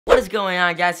What is going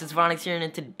on, guys? It's Vonix here, and in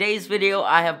today's video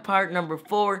I have part number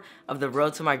 4 of the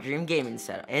road to my dream gaming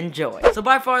setup. Enjoy. So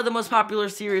by far the most popular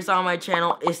series on my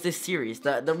channel is this series,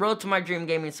 the road to my dream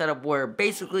gaming setup, where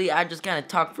basically I just kind of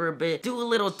talk for a bit, do a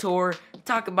little tour,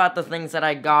 talk about the things that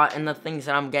I got and the things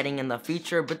that I'm getting in the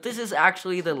future. But this is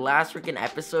actually the last freaking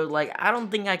episode. Like, I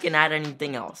don't think I can add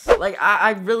anything else. Like,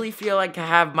 I really feel like I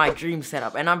have my dream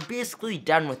setup and I'm basically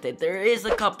done with it. There is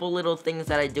a couple little things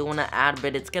that I do want to add,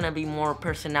 but it's gonna be more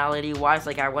personality wise.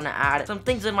 Like, I want to add some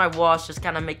things in my walls, just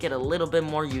kind of make it a little bit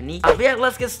more unique. But yeah,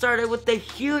 let's get started with the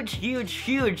huge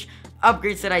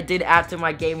upgrades that I did add to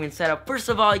my gaming setup. First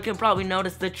of all, you can probably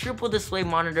notice the triple display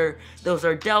monitor. Those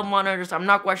are Dell monitors. I'm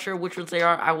not quite sure which ones they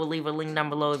are. I will leave a link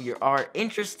down below if you are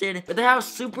interested. But they have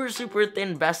super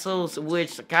thin bezels,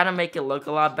 which kind of make it look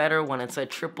a lot better when it's a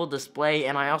triple display.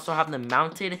 And I also have them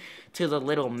mounted to the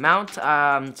little mount,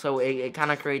 so it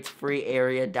kind of creates free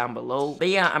area down below. But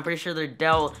yeah, I'm pretty sure they're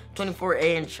Dell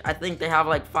 24-inch. I think they have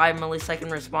like 5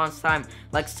 millisecond response time,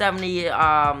 like 70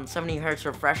 hertz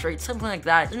refresh rate, something like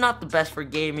that. They're not the best for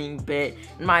gaming, but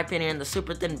in my opinion, the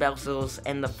super thin bezels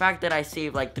and the fact that I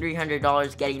saved like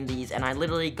 $300 getting these, and I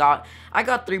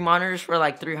got 3 monitors for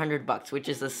like $300, which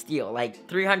is a steal. Like,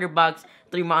 $300,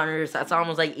 3 monitors, that's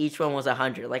almost like each one was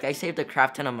 100. Like, I saved a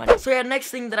crap ton of money. So yeah,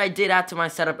 next thing that I did add to my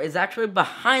setup is actually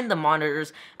behind the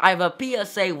monitors. I have a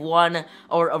PSA 1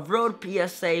 or a Rode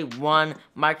PSA 1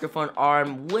 microphone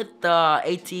arm with the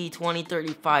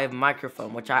AT2035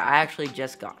 microphone, which I actually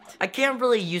just got. I can't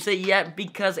really use it yet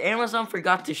because Amazon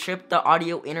forgot to ship the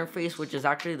audio interface, which is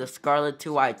actually the Scarlett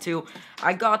 2i2.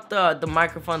 I got the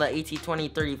microphone, the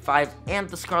AT2035, and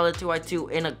the Scarlett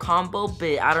 2i2 in a combo,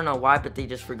 but I don't know why, but they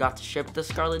just forgot to ship the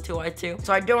Scarlett 2i2.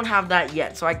 So I don't have that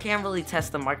yet, so I can't really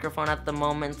test the microphone at the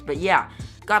moment. But yeah,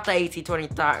 got the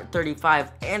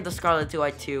AT2035 and the Scarlett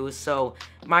 2i2, so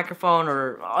microphone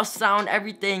or sound,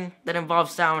 everything that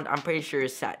involves sound, I'm pretty sure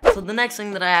is set. So the next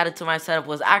thing that I added to my setup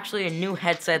was actually a new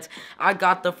headset. I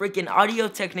got the freaking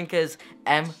Audio-Technica's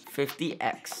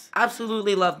M50X.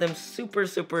 Absolutely love them. Super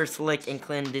slick and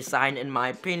clean design, in my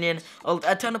opinion.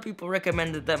 A ton of people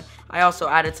recommended them. I also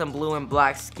added some blue and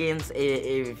black skins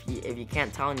if you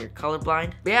can't tell and you're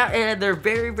colorblind. But yeah, they're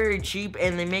very cheap,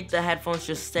 and they make the headphones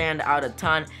just stand out a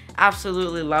ton.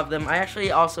 Absolutely love them. I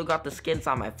actually also got the skins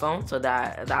on my phone, so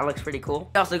that looks pretty cool.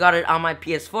 I also got it on my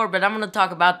PS4, but I'm going to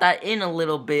talk about that in a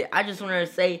little bit. I just wanted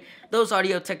to say those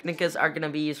Audio-Technicas are going to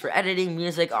be used for editing,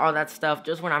 music, all that stuff.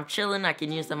 Just when I'm chilling, I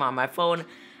can use them on my phone,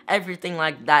 everything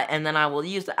like that. And then I will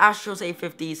use the Astros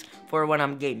A50s for when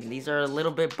I'm gaming. These are a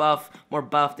little bit more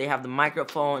buff. They have the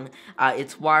microphone.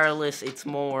 It's wireless. It's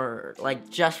more like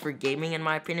just for gaming, in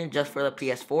my opinion, just for the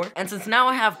PS4. And since now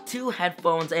I have 2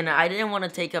 headphones and I didn't want to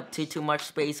take up too much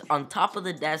space on top of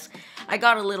the desk, I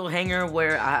got a little hanger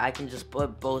where I can just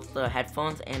put both the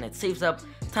headphones, and it saves up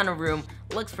a ton of room.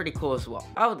 Looks pretty cool as well.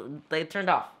 Oh, they turned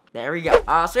off. There we go.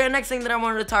 So yeah, next thing that I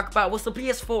wanted to talk about was the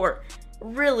PS4.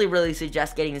 Really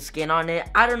suggest getting skin on it.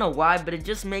 I don't know why, but it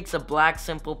just makes a black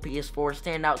simple PS4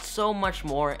 stand out so much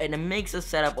more, and it makes the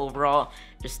setup overall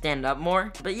just stand up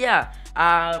more. But yeah,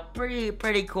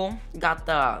 pretty cool. Got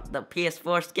the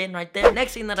PS4 skin right there.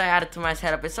 Next thing that I added to my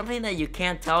setup is something that you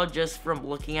can't tell just from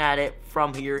looking at it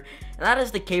from here, and that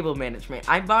is the cable management.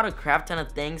 I bought a crap ton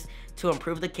of things to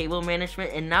improve the cable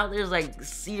management, and now there's like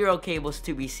 0 cables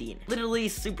to be seen. Literally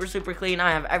super clean. I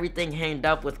have everything hanged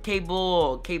up with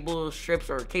cable strips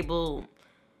or cable,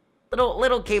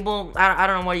 little cable, I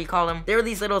don't know what you call them. There are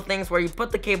these little things where you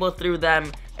put the cable through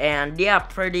them, and yeah,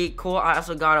 pretty cool. I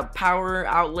also got a power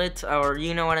outlet, or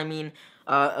you know what I mean,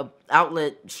 a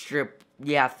outlet strip,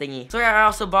 yeah, thingy. So yeah, I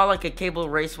also bought like a cable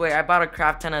raceway. I bought a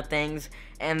crap ton of things,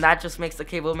 and that just makes the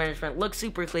cable management look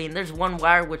super clean. There's one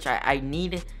wire which I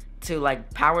need to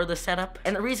like power the setup,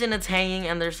 and the reason it's hanging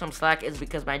and there's some slack is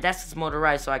because my desk is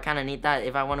motorized, so I kind of need that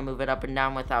if I want to move it up and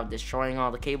down without destroying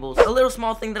all the cables. A little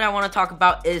small thing that I want to talk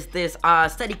about is this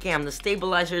Steadicam, the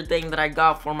stabilizer thing that I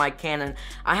got for my Canon.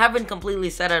 I haven't completely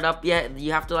set it up yet.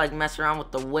 You have to like mess around with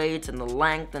the weights and the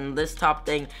length and this top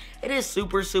thing. It is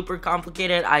super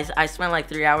complicated. I spent like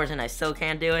 3 hours and I still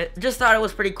can't do it. Just thought it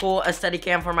was pretty cool. A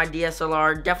Steadicam for my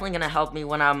DSLR, definitely gonna help me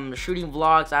when I'm shooting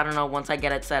vlogs, I don't know, once I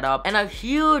get it set up. And a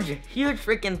huge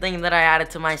freaking thing that I added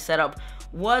to my setup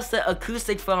was the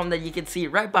acoustic foam that you can see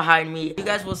right behind me. You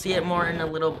guys will see it more in a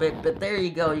little bit, but there you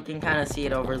go. You can kind of see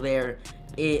it over there.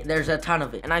 there's a ton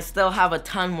of it, and I still have a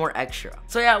ton more extra.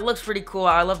 So yeah, it looks pretty cool.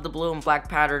 I love the blue and black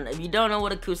pattern. If you don't know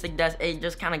what acoustic does, it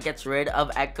just kind of gets rid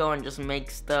of echo and just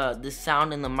makes the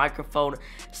sound in the microphone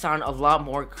sound a lot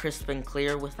more crisp and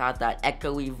clear without that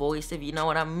echoey voice, if you know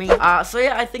what I mean. So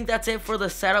yeah, I think that's it for the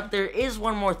setup. There is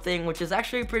one more thing, which is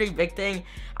actually a pretty big thing.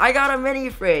 I got a mini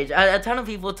fridge. A ton of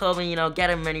people told me, you know, get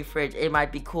a mini fridge. It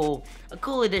might be cool, a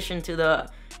cool addition to the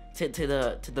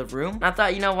room. And I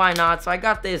thought, you know, why not? So I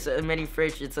got this mini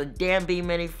fridge. It's a Danby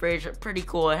mini fridge. Pretty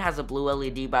cool. It has a blue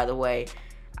LED, by the way.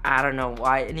 I don't know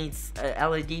why it needs a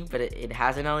LED, but it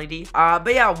has an LED.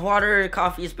 But yeah, water,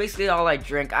 coffee is basically all I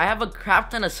drink. I have a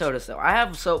crap ton of sodas though. I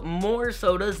have more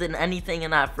sodas than anything in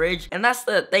that fridge, and that's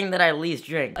the thing that I least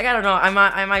drink. Like, I don't know,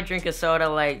 I might drink a soda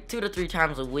like 2 to 3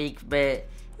 times a week, but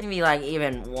maybe like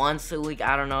even once a week.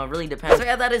 I don't know, it really depends. So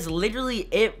yeah, that is literally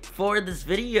it for this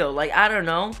video. Like, I don't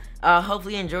know.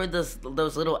 Hopefully you enjoyed those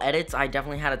little edits. I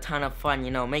definitely had a ton of fun, you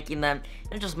know, making them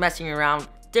and just messing around,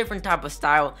 different type of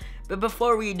style. But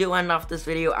before we do end off this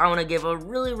video, I want to give a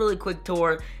really quick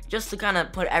tour just to kind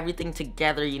of put everything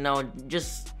together, you know,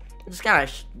 just kind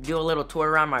of do a little tour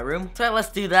around my room. So yeah, let's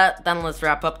do that, then let's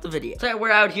wrap up the video. So yeah,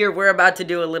 we're out here, we're about to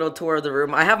do a little tour of the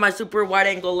room. I have my super wide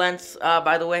angle lens,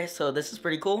 by the way, so this is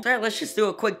pretty cool. So yeah, let's just do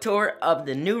a quick tour of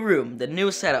the new room, the new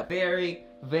setup.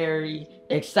 Very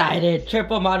excited.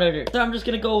 Triple monitor. So I'm just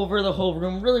gonna go over the whole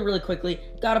room really quickly.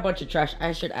 Got a bunch of trash.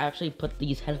 I should actually put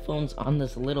these headphones on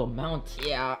this little mount.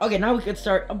 Yeah. Okay, now we can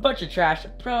start. A bunch of trash.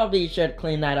 Probably should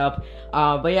clean that up.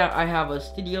 But yeah, I have a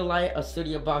studio light, a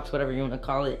studio box, whatever you want to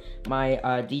call it. My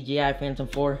DJI Phantom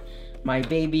 4. My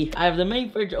baby. I have the main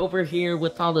fridge over here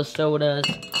with all the sodas,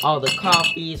 all the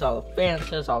coffees, all the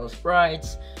Fantas, all the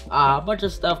Sprites, a bunch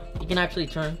of stuff. You can actually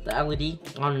turn the LED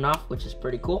on and off, which is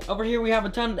pretty cool. Over here we have a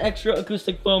ton of extra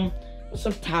acoustic foam,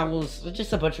 some towels,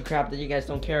 just a bunch of crap that you guys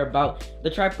don't care about.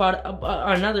 The tripod,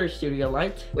 another studio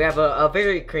light. We have a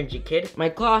very cringy kid. My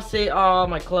closet, all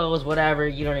my clothes, whatever.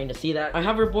 You don't need to see that. My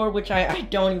hoverboard, which I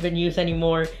don't even use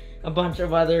anymore. A bunch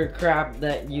of other crap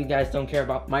that you guys don't care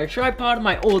about. My tripod,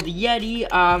 my old Yeti,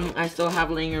 I still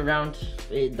have laying around.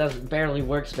 It barely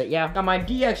works, but yeah. Got my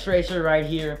DX Racer right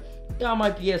here. Got my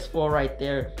PS4 right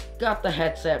there. Got the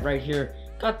headset right here.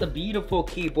 Got the beautiful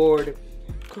keyboard.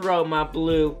 Chroma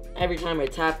blue. Every time I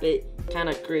tap it, kind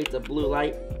of creates a blue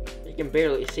light. You can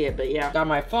barely see it, but yeah. Got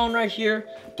my phone right here.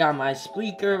 Got my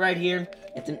speaker right here.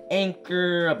 It's an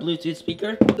Anchor, a Bluetooth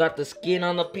speaker. Got the skin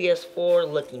on the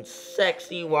PS4 looking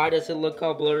sexy. Why does it look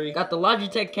all blurry? Got the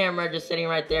Logitech camera just sitting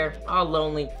right there, all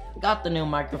lonely. Got the new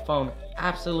microphone.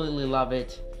 Absolutely love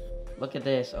it. Look at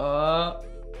this.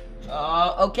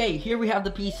 Okay, here we have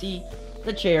the PC,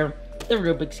 the chair, the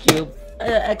Rubik's Cube,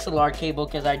 XLR cable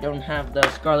because I don't have the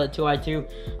Scarlett 2i2,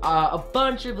 a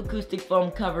bunch of acoustic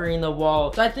foam covering the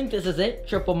wall. So I think this is it.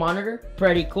 Triple monitor,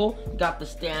 pretty cool. Got the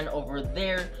stand over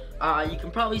there. You can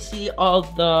probably see all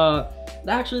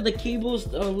actually the cables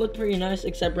look pretty nice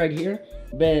except right here,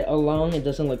 but alone it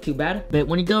doesn't look too bad. But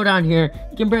when you go down here,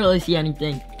 you can barely see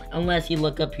anything. Unless you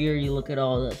look up here, you look at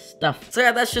all the stuff. So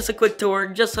yeah, that's just a quick tour,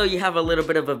 just so you have a little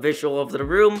bit of a visual of the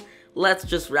room. Let's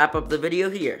just wrap up the video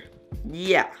here.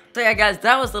 Yeah. So yeah, guys,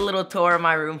 that was the little tour of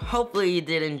my room. Hopefully you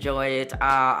did enjoy it.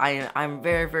 I'm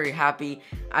very happy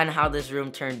on how this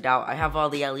room turned out. I have all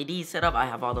the LEDs set up. I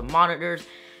have all the monitors.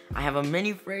 I have a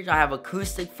mini fridge. I have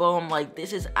acoustic foam. Like,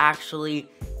 this is actually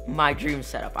my dream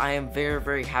setup. I am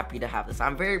very happy to have this.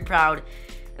 I'm very proud.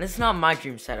 And it's not my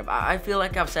dream setup. I feel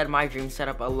like I've said my dream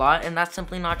setup a lot, and that's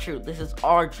simply not true. This is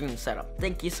our dream setup.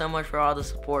 Thank you so much for all the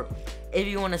support. If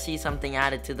you want to see something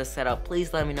added to the setup,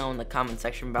 please let me know in the comment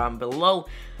section down below.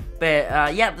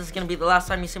 But yeah, this is going to be the last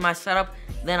time you see my setup.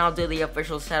 Then I'll do the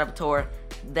official setup tour.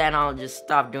 Then I'll just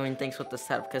stop doing things with the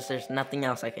setup because there's nothing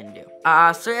else I can do.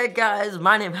 So yeah, guys,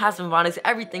 my name has been Vonix.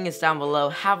 Everything is down below.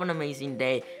 Have an amazing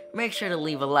day. Make sure to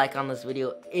leave a like on this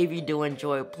video if you do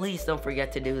enjoy it. Please don't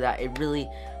forget to do that. It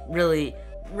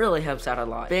really helps out a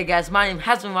lot. But yeah, guys, my name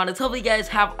has been Vonix. Hopefully you guys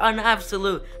have an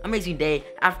absolute amazing day,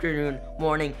 afternoon,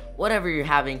 morning, whatever you're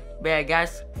having. But yeah,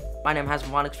 guys, my name has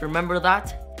been Vonix. Remember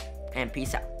that, and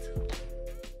peace out.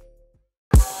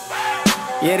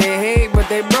 Yeah, they hate, but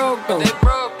they broke though.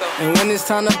 And when it's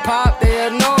time to pop, they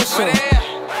have no show.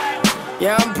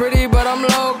 Yeah, I'm pretty, but I'm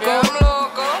loco.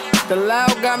 The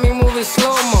loud got me moving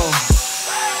slow-mo.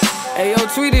 Hey, yo,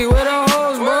 Tweety, where the